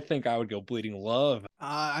 I think I would go Bleeding Love.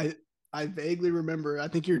 I vaguely remember. I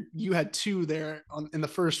think you had 2 there in the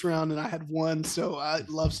first round, and I had 1. So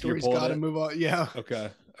Love Story's pulling got to it? move on. Yeah. Okay.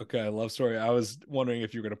 Love Story. I was wondering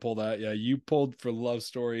if you were going to pull that. Yeah, you pulled for Love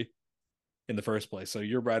Story in the first place. So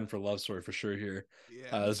you're riding for Love Story for sure here.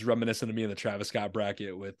 Yeah. This is reminiscent of me in the Travis Scott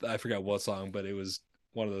bracket with, I forgot what song, but it was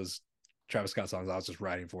one of those Travis Scott songs I was just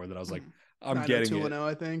riding for that I was like, I'm getting it. 90210,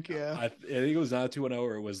 I think. Yeah. I think it was 90210,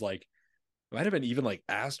 or it was like, it might have been even like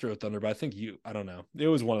Astro Thunder, but I don't know. It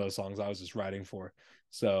was one of those songs I was just riding for.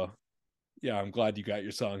 So yeah, I'm glad you got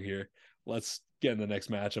your song here. Let's get in the next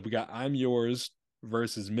matchup. We got I'm Yours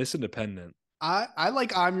versus Miss Independent. I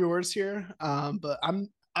like I'm Yours here. But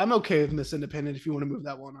I'm okay with Miss Independent if you want to move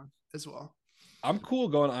that one on as well. I'm cool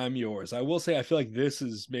going I'm Yours. I will say I feel like this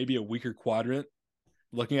is maybe a weaker quadrant.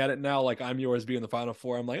 Looking at it now, like I'm Yours being the final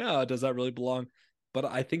 4, I'm like, oh, does that really belong? But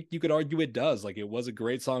I think you could argue it does. Like, it was a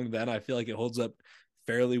great song then. I feel like it holds up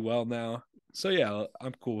fairly well now. So yeah,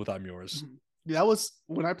 I'm cool with I'm Yours. That was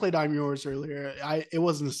when I played I'm Yours earlier. It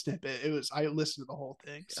wasn't a snippet. I listened to the whole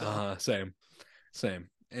thing. So Same.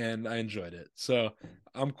 And I enjoyed it. So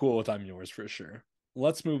I'm cool with I'm Yours for sure.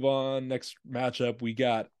 Let's move on. Next matchup, we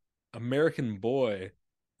got American Boy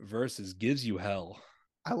versus Gives You Hell.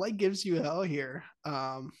 I like Gives You Hell here.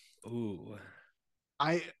 Ooh.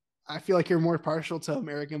 I feel like you're more partial to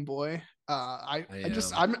American Boy. I'm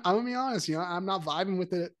gonna be honest, you know, I'm not vibing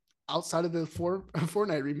with it outside of the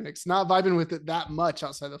Fortnite remix. Not vibing with it that much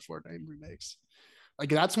outside the Fortnite remix. Like,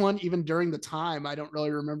 that's one, even during the time, I don't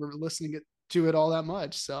really remember listening to it all that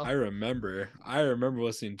much. So I remember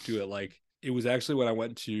listening to it. Like, it was actually when I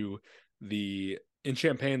went to in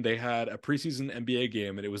Champaign, they had a preseason NBA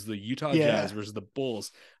game, and it was the Utah Jazz versus the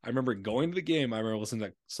Bulls. I remember going to the game. I remember listening to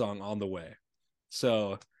that song on the way.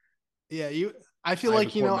 So yeah, I feel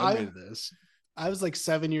like, you know, this. I was like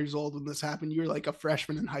 7 years old when this happened. You were like a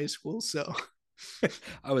freshman in high school. So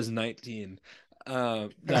I was 19. No,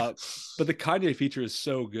 but the Kanye feature is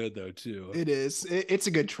so good though too. It is. It's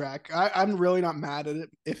a good track. I'm really not mad at it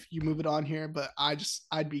if you move it on here, but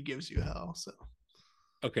I'd be gives you hell. So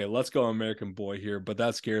Okay, let's go American Boy here, but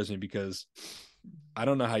that scares me because I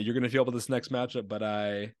don't know how you're gonna feel about this next matchup, but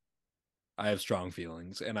I have strong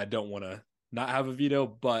feelings and I don't want to not have a veto,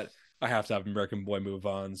 but I have to have American Boy move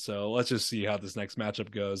on. So let's just see how this next matchup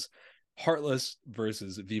goes. Heartless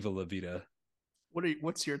versus Viva La Vida.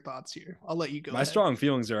 what's your thoughts here? I'll let you go. My ahead. strong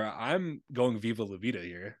feelings are I'm going Viva La Vida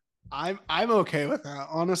here. I'm okay with that,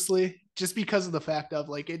 honestly, just because of the fact of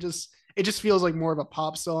like it just feels like more of a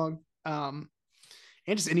pop song. And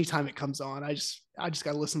just anytime it comes on, I just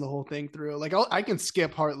gotta listen to the whole thing through. Like I can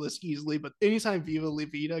skip Heartless easily, but anytime Viva La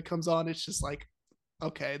Vida comes on, it's just like,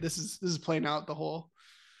 okay, this is playing out the whole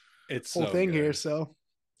So thing good. here. So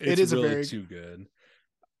It's it is really a very too good.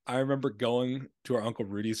 I remember going to our Uncle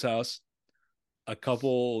Rudy's house a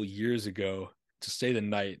couple years ago to stay the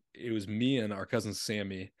night. It was me and our cousin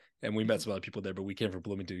Sammy, and we met some other people there, but we came from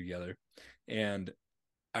Bloomington together. And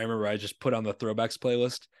I remember I just put on the throwbacks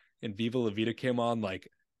playlist, and Viva La Vida came on like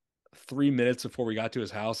 3 minutes before we got to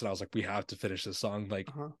his house, and I was like, we have to finish this song. Like,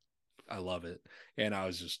 I love it. And I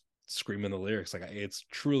was just screaming the lyrics. Like, it's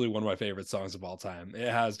truly one of my favorite songs of all time. It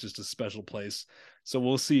has just a special place. So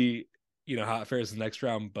we'll see, how it fares the next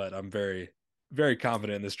round, but I'm very, very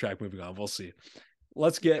confident in this track moving on. We'll see.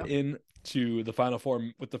 Let's get into the final four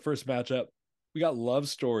with the first matchup. We got Love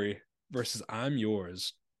Story versus I'm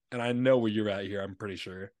Yours. And I know where you're at here, I'm pretty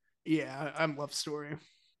sure. Yeah, I'm Love Story.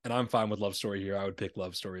 And I'm fine with Love Story here. I would pick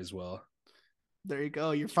Love Story as well. There you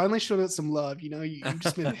go. You're finally showing it some love. You've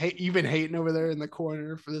just been you've been hating over there in the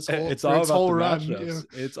corner for this whole it's all about the run. matchups.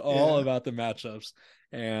 It's all about the matchups.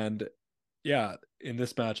 And yeah, in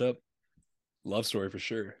this matchup, Love Story for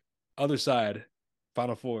sure. Other side,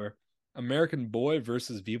 Final Four, American Boy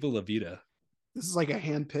versus Viva La Vida. This is like a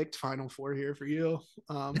hand-picked Final Four here for you.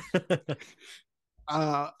 I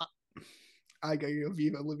gotta go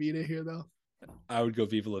Viva La Vida here though. I would go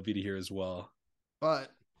Viva La Vida here as well.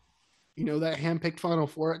 But that hand-picked Final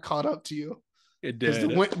Four, it caught up to you. It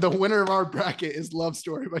did. The winner of our bracket is Love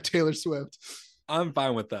Story by Taylor Swift. I'm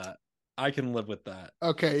fine with that. I can live with that.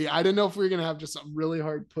 Okay, I didn't know if we were gonna have just a really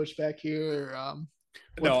hard pushback here.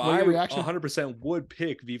 No, I 100% would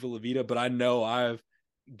pick Viva La Vida, but I know I've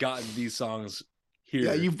gotten these songs here.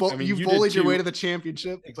 Yeah, you bullied your way to the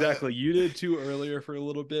championship. Exactly. You did too earlier for a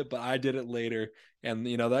little bit, but I did it later. And,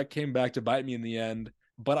 that came back to bite me in the end.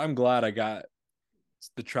 But I'm glad I got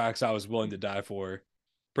the tracks I was willing to die for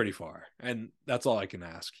pretty far. And that's all I can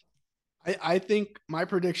ask. I think my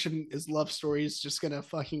prediction is Love Story is just going to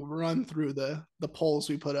fucking run through the polls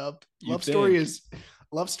we put up. Love Story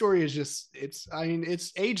is just,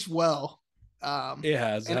 it's aged well. It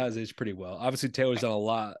has aged pretty well. Obviously, Taylor's done a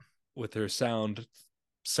lot with her sound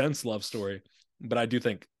since Love Story, but I do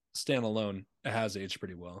think standalone, it has aged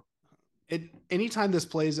pretty well. Anytime this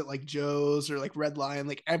plays at like Joe's or like Red Lion,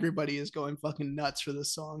 like everybody is going fucking nuts for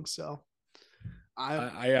this song. So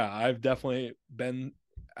I've definitely been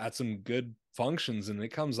at some good functions and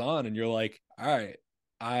it comes on and you're like, all right,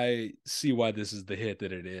 I see why this is the hit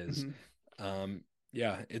that it is. Mm-hmm.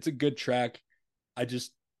 Yeah, it's a good track. I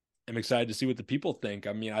just am excited to see what the people think.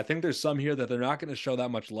 I mean, I think there's some here that they're not going to show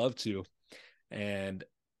that much love to, and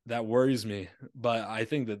that worries me. But I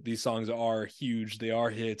think that these songs are huge. They are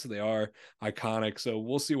hits. They are iconic. So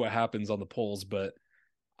we'll see what happens on the polls. But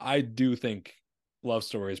I do think Love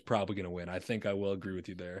Story is probably going to win. I think I will agree with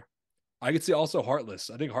you there. I could see also Heartless.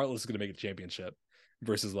 I think Heartless is going to make a championship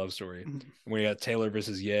versus Love Story. Mm-hmm. When you got Taylor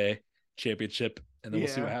versus Ye championship, and then we'll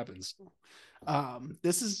see what happens.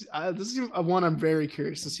 This is a one I'm very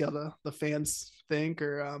curious to see how the fans think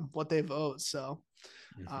or what they vote. So,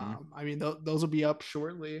 I mean, those will be up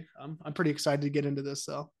shortly. I'm pretty excited to get into this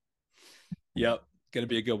though. Yep, gonna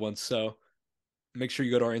be a good one. So, make sure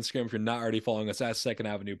you go to our Instagram if you're not already following us at Second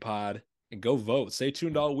Avenue Pod and go vote. Stay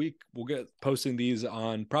tuned all week. We'll get posting these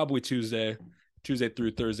on probably Tuesday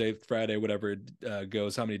through Thursday, Friday, whatever it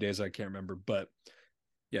goes. How many days I can't remember, but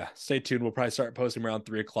yeah, stay tuned. We'll probably start posting around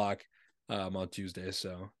 3:00. On Tuesday,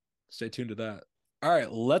 so stay tuned to that. All right,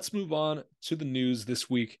 let's move on to the news this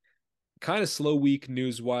week. Kind of slow week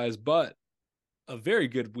news-wise, but a very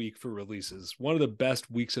good week for releases. One of the best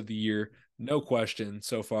weeks of the year, no question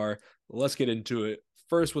so far. Let's get into it.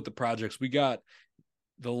 First with the projects, we got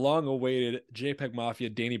the long-awaited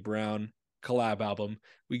JPEGMAFIA Danny Brown collab album.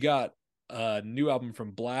 We got a new album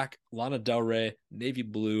from Black, Lana Del Rey, Navy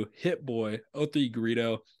Blue, Hit Boy, O3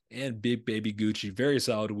 Garrido, and Big Baby Gucci. Very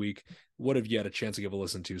solid week. What have you had a chance to give a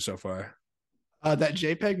listen to so far? That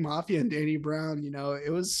JPEG Mafia and Danny Brown,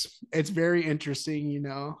 it's very interesting,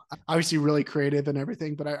 obviously really creative and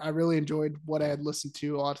everything, but I really enjoyed what I had listened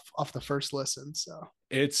to off the first listen. So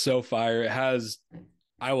It's so fire. It has,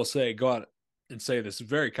 I will say, go out and say this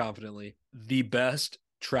very confidently, the best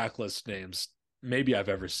track list names maybe I've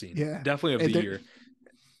ever seen. yeah, Definitely of and the year.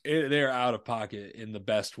 They're out of pocket in the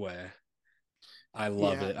best way. I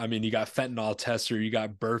love yeah, it. I mean, you got Fentanyl Tester, you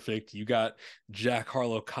got Perfect, you got Jack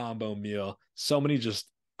Harlow Combo Meal. So many just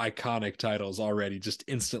iconic titles already, just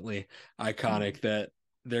instantly iconic that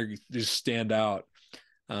they're just stand out.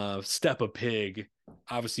 Step a Pig,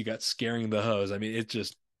 obviously got Scaring the Hose. I mean, it's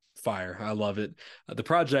just fire. I love it. The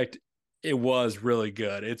project, it was really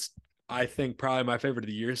good. It's, I think, probably my favorite of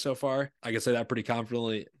the year so far. I can say that pretty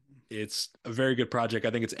confidently. It's a very good project.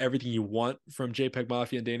 I think it's everything you want from JPEG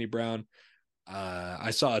Mafia and Danny Brown.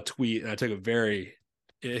 I saw a tweet and I took it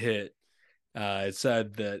hit. It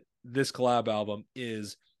said that this collab album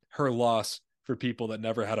is her loss for people that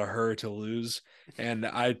never had a her to lose. And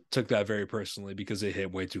I took that very personally because it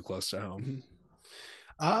hit way too close to home.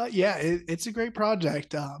 yeah, it's a great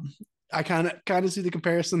project. I kind of see the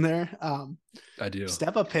comparison there. I do.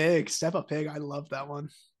 Step a Pig. I love that one.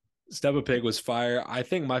 Step a Pig was fire. I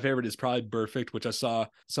think my favorite is probably Perfect, which I saw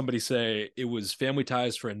somebody say it was family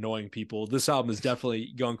ties for annoying people. This album is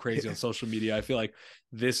definitely going crazy on social media. I feel like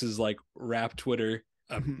this is like rap Twitter.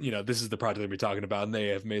 This is the project that we're talking about, and they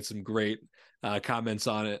have made some great comments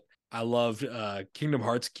on it. I loved Kingdom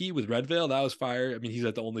Hearts Key with Red Veil. That was fire. I mean, he's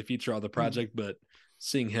like the only feature on the project, but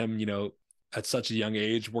seeing him, at such a young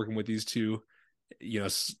age, working with these two,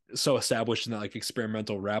 so established in that like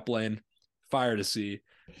experimental rap lane, fire to see.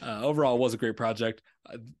 Overall, it was a great project.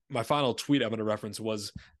 My final tweet I'm going to reference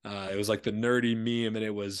was it was like the nerdy meme, and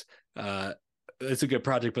it was it's a good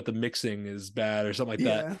project, but the mixing is bad or something like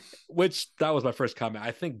that. Which that was my first comment.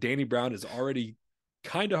 I think Danny Brown is already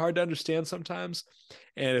kind of hard to understand sometimes,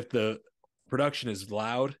 and if the production is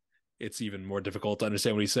loud, it's even more difficult to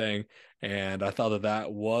understand what he's saying. And I thought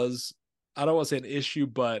that was, I don't want to say an issue,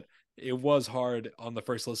 but it was hard on the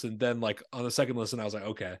first listen. Then like on the second listen, I was like,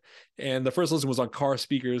 okay. And the first listen was on car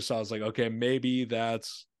speakers. So I was like, okay, maybe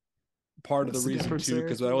that's part of the reason too.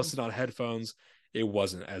 Cause when I listened on headphones, it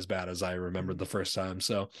wasn't as bad as I remembered the first time.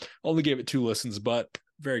 So only gave it 2 listens, but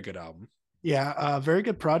very good album. Yeah. Very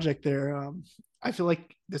good project there. I feel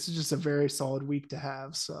like this is just a very solid week to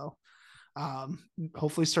have. So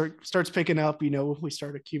hopefully starts picking up, we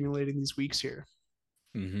start accumulating these weeks here.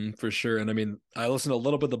 For sure. And I mean, I listened to a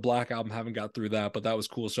little bit of the Black album, haven't got through that, but that was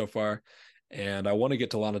cool so far. And I want to get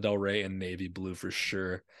to Lana Del Rey and Navy Blue for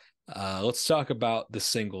sure. Let's talk about the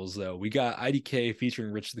singles though. We got IDK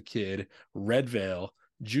featuring Rich the Kid, Red Veil,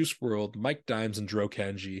 Juice WRLD, Mike Dimes and Dro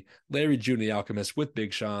Kenji, Larry June the Alchemist with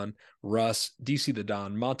Big Sean, Russ, DC the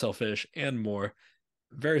Don, Montel Fish, and more.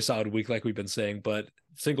 Very solid week, like we've been saying, but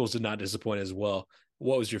singles did not disappoint as well.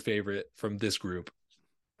 What was your favorite from this group?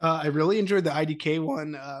 I really enjoyed the IDK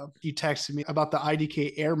one. He texted me about the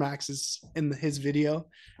IDK Air Maxes in his video,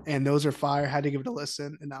 and those are fire. Had to give it a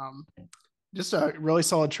listen, and just a really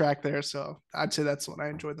solid track there. So I'd say that's what I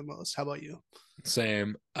enjoyed the most. How about you?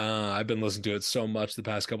 Same. I've been listening to it so much the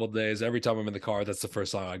past couple of days. Every time I'm in the car, that's the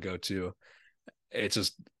first song I go to. It's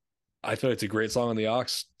just, I feel it's a great song on the aux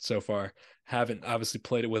so far. Haven't obviously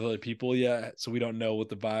played it with other people yet, so we don't know what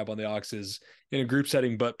the vibe on the aux is in a group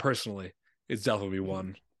setting, but personally, it's definitely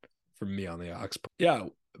one for me on the aux. Yeah,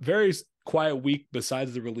 very quiet week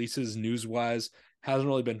besides the releases news-wise. Hasn't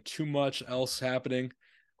really been too much else happening.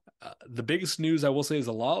 The biggest news I will say is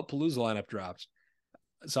the Lollapalooza lineup dropped.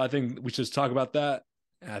 So I think we should talk about that.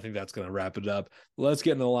 And I think that's going to wrap it up. Let's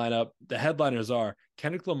get into the lineup. The headliners are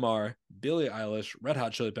Kendrick Lamar, Billie Eilish, Red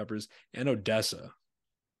Hot Chili Peppers, and Odessa.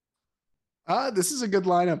 This is a good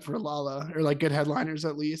lineup for Lala, or like good headliners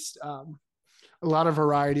at least. A lot of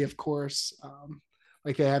variety, of course,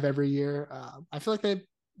 like they have every year. I feel like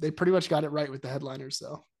they pretty much got it right with the headliners,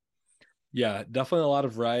 though. Yeah, definitely a lot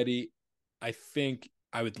of variety. I think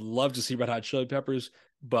I would love to see Red Hot Chili Peppers,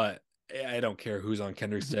 but I don't care who's on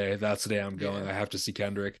Kendrick's day. That's the day I'm going. I have to see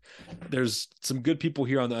Kendrick. There's some good people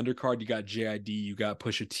here on the undercard. You got JID, you got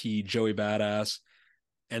Pusha T, Joey Badass,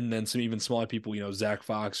 and then some even smaller people, Zach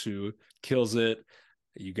Fox, who kills it.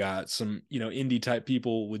 You got some, indie type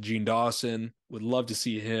people with Gene Dawson. Would love to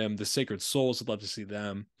see him. The Sacred Souls, would love to see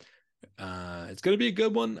them. It's going to be a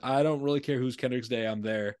good one. I don't really care who's Kendrick's day. I'm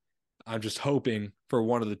there. I'm just hoping for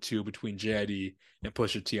one of the two between JID and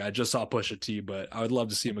Pusha T. I just saw Pusha T, but I would love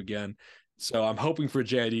to see him again. So I'm hoping for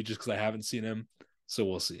JID just because I haven't seen him. So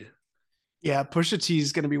we'll see. Yeah, Pusha T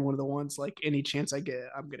is going to be one of the ones, like any chance I get,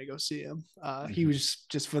 I'm going to go see him. He was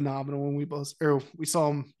just phenomenal when we saw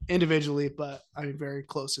him individually, but I mean, very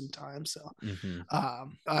close in time. So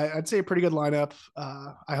I'd say a pretty good lineup.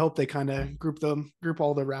 I hope they kind of group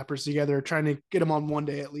all the rappers together, trying to get them on one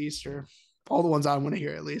day at least, or all the ones I want to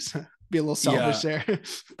hear at least. Be a little selfish there.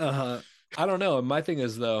 I don't know. My thing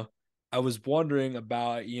is, though, I was wondering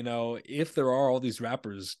about, if there are all these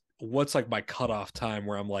rappers, what's like my cutoff time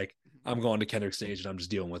where I'm like, I'm going to Kendrick stage and I'm just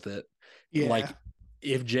dealing with it. Yeah. Like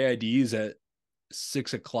if JID is at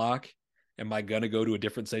 6:00, am I going to go to a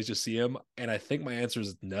different stage to see him? And I think my answer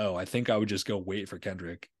is no. I think I would just go wait for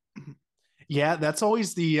Kendrick. Yeah, that's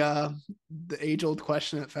always the age old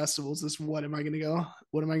question at festivals is what am I going to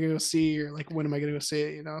go see? Or like, when am I going to go see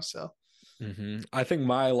it? So. I think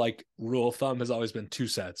my like rule of thumb has always been 2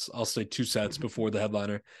 sets. I'll say 2 sets before the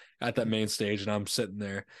headliner at that main stage, and I'm sitting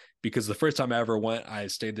there because the first time I ever went, I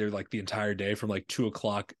stayed there like the entire day from like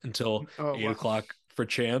 2:00 until 8:00 for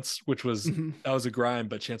Chance, which was that was a grind,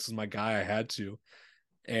 but Chance was my guy. I had to.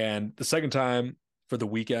 And the second time for the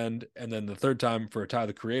weekend, and then the third time for Tyler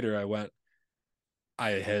the Creator,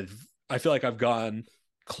 I feel like I've gotten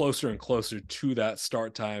closer and closer to that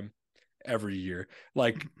start time every year.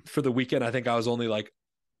 Like for the weekend, I think I was only like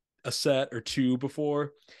a set or 2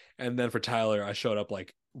 before, and then for Tyler I showed up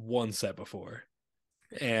like 1 set before,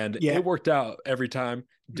 and it worked out every time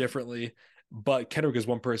differently. But Kendrick is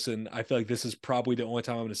one person I feel like this is probably the only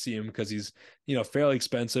time I'm going to see him, because he's fairly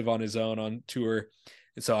expensive on his own on tour,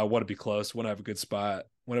 and so I want to be close, want to have a good spot,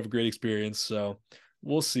 want to have a great experience. So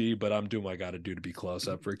we'll see, but I'm doing what I got to do to be close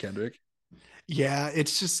up for Kendrick. Yeah,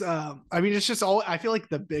 it's just it's just all, I feel like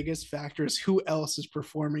the biggest factor is who else is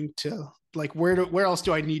performing to, like, where else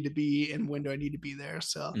do I need to be and when do I need to be there.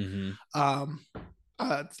 So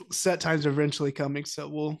set times are eventually coming, so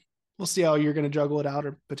we'll see how you're going to juggle it out,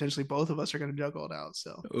 or potentially both of us are going to juggle it out.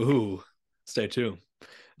 So Stay tuned.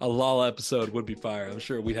 A Lolla episode would be fire. I'm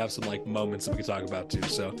sure we'd have some like moments that we could talk about too.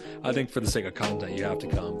 So I think for the sake of content, you have to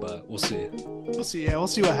come, but we'll see. Yeah, we'll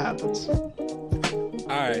see what happens.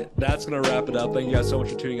 All right, that's going to wrap it up. Thank you guys so much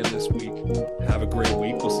for tuning in this week. Have a great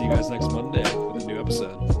week. We'll see you guys next Monday with a new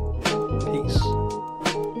episode.